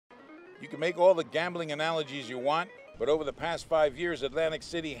You can make all the gambling analogies you want, but over the past 5 years, Atlantic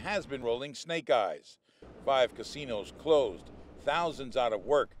City has been rolling snake eyes. 5 casinos closed, thousands out of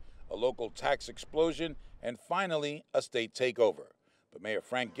work, a local tax explosion, and finally, a state takeover. But Mayor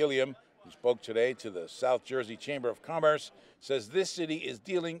Frank Gilliam, who spoke today to the South Jersey Chamber of Commerce, says this city is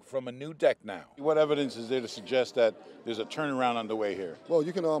dealing from a new deck now. What evidence is there to suggest that there's a turnaround underway here? Well,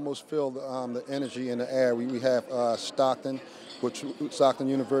 you can almost feel the energy in the air. We have Stockton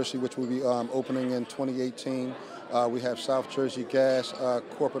University, which will be opening in 2018. We have South Jersey Gas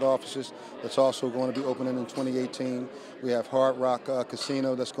corporate offices that's also going to be opening in 2018. We have Hard Rock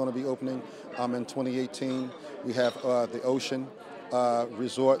Casino that's going to be opening in 2018. We have the Ocean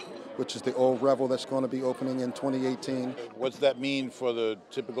Resort, which is the old Revel, that's going to be opening in 2018. What's that mean for the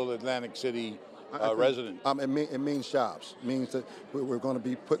typical Atlantic City resident? It means jobs. It means that we're going to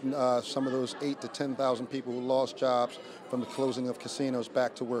be putting some of those 8,000 to 10,000 people who lost jobs from the closing of casinos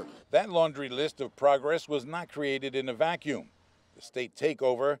back to work. That laundry list of progress was not created in a vacuum. The state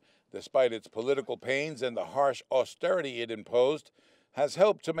takeover, despite its political pains and the harsh austerity it imposed, has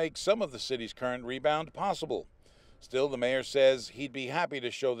helped to make some of the city's current rebound possible. Still, the mayor says he'd be happy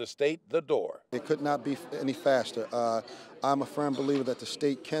to show the state the door. It could not be any faster. I'm a firm believer that the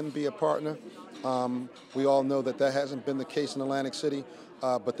state can be a partner. We all know that hasn't been the case in Atlantic City,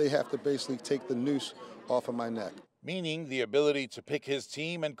 but they have to basically take the noose off of my neck. Meaning the ability to pick his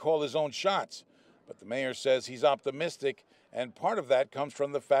team and call his own shots. But the mayor says he's optimistic, and part of that comes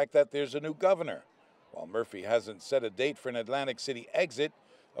from the fact that there's a new governor. While Murphy hasn't set a date for an Atlantic City exit,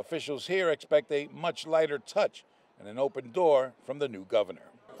 officials here expect a much lighter touch and an open door from the new governor.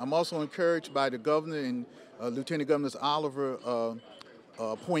 I'm also encouraged by the governor and Lieutenant Governor Oliver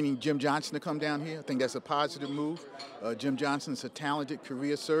appointing Jim Johnson to come down here. I think that's a positive move. Jim Johnson's a talented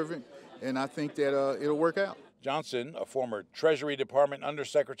career servant, and I think that it'll work out. Johnson, a former Treasury Department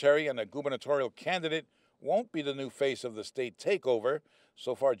undersecretary and a gubernatorial candidate, won't be the new face of the state takeover.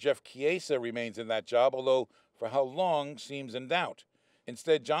 So far, Jeff Chiesa remains in that job, although for how long seems in doubt.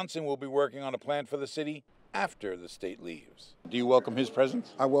 Instead, Johnson will be working on a plan for the city after the state leaves. Do you welcome his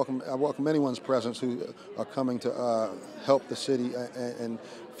presence? I welcome anyone's presence who are coming to help the city and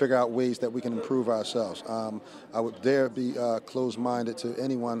figure out ways that we can improve ourselves. I would dare be closed-minded to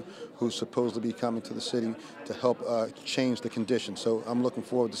anyone who's supposed to be coming to the city to help change the conditions. So I'm looking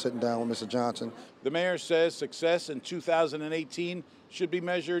forward to sitting down with Mr. Johnson. The mayor says success in 2018 should be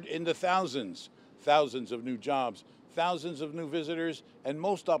measured in the thousands. Thousands of new jobs, thousands of new visitors, and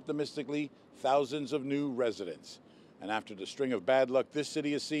most optimistically, thousands of new residents. And after the string of bad luck this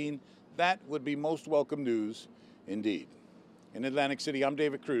city has seen, that would be most welcome news indeed. In Atlantic City, I'm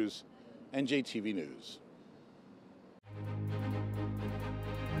David Cruz, NJTV News.